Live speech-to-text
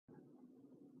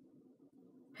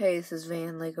Hey, this is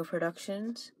Van Lego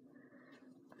Productions,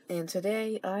 and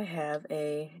today I have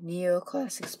a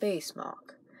Neoclassic Space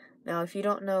mock. Now, if you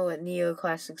don't know what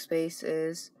Neoclassic Space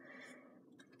is,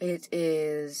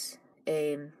 it's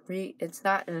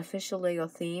not an official Lego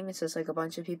theme. It's just like a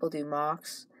bunch of people do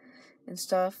mocks and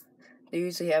stuff. They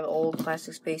usually have old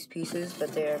classic space pieces,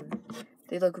 but they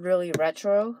look really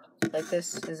retro. Like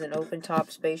this is an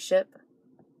open-top spaceship.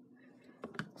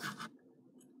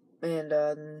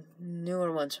 And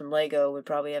newer ones from Lego would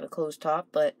probably have a closed top,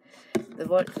 but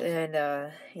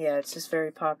yeah, it's just very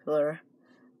popular.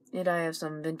 And I have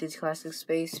some vintage classic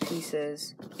space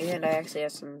pieces, and I actually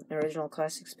have some original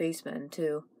classic spacemen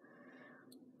too.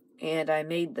 And I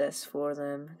made this for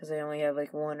them because I only have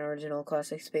like one original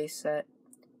classic space set.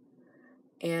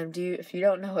 And if you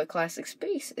don't know what classic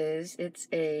space is, it's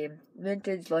a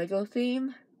vintage Lego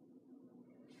theme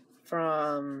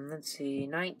from, let's see,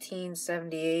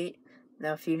 1978.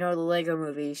 Now, if you know the Lego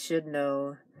movie, you should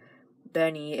know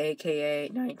Benny, aka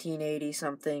 1980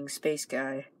 something space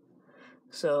guy.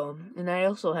 So, and I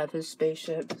also have his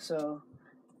spaceship, so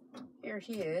here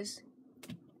he is.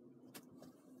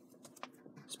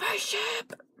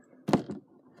 Spaceship!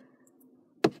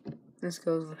 This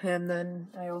goes with him. Then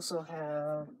I also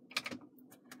have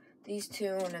these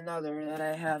two and another that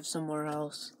I have somewhere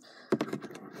else.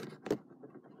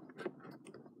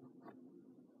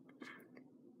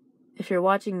 If you're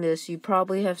watching this, you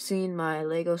probably have seen my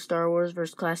Lego Star Wars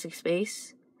vs. Classic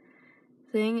Space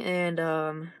thing and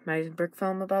my brick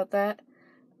film about that.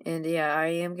 And yeah, I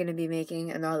am going to be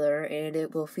making another, and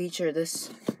it will feature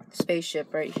this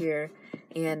spaceship right here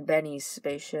and Benny's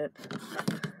spaceship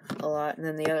a lot. And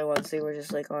then the other ones, they were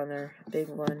just like on their big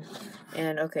one.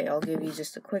 And okay, I'll give you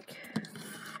just a quick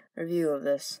review of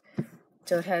this.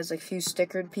 So it has like a few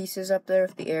stickered pieces up there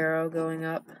with the arrow going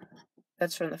up.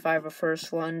 That's from the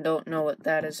 501st one. Don't know what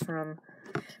that is from.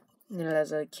 And it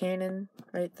has a cannon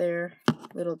right there.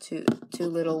 Two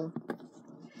little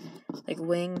like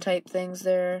wing type things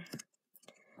there.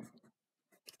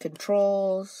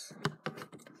 Controls.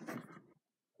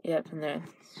 Yep, and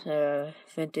then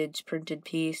vintage printed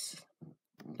piece.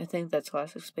 I think that's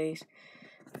classic space.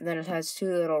 And then it has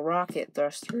two little rocket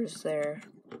thrusters there.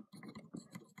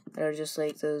 That are just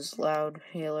like those loud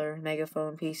hailer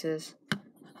megaphone pieces.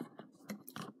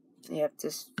 Yep,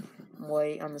 just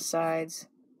white on the sides.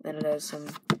 Then it has some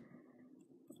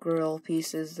grill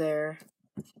pieces there.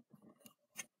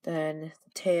 Then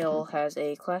the tail has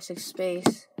a classic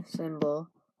space symbol.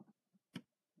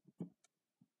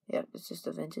 Yep, it's just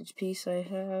a vintage piece I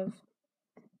have.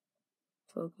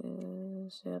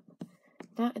 Focus, yep.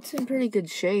 It's in pretty good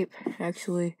shape,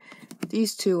 actually.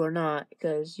 These two are not,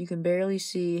 because you can barely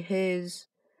see his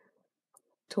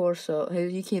torso.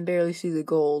 You can barely see the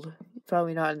gold.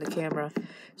 Probably not in the camera.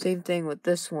 Same thing with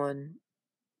this one.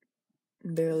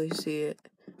 Barely see it.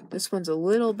 This one's a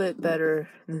little bit better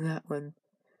than that one.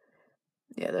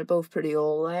 Yeah, they're both pretty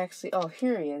old. Oh,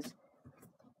 here he is.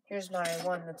 Here's my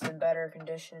one that's in better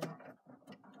condition.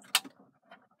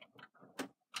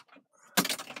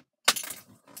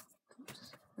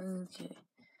 Okay.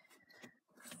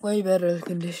 Way better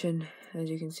condition, as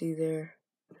you can see there.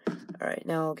 Alright,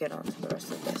 now I'll get on to the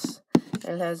rest of this.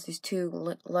 It has these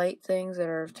two light things that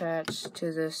are attached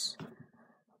to this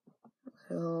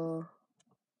little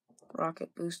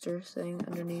rocket booster thing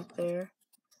underneath there.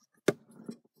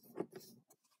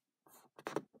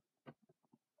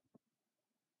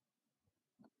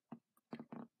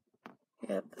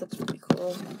 Yep, that's pretty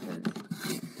cool.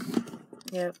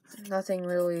 Yep, nothing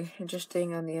really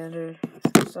interesting on the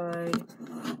underside.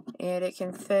 And it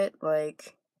can fit,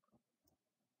 like,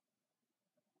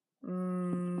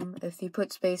 if you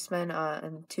put spacemen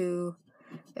on two,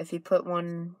 if you put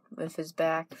one with his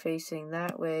back facing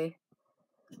that way,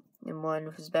 and one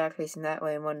with his back facing that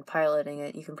way, and one piloting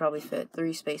it, you can probably fit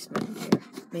 3 spacemen here.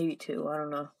 Maybe 2, I don't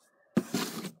know.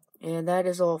 And that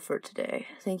is all for today.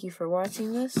 Thank you for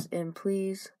watching this, and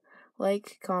please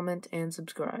like, comment, and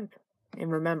subscribe.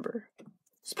 And remember,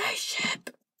 Spaceship!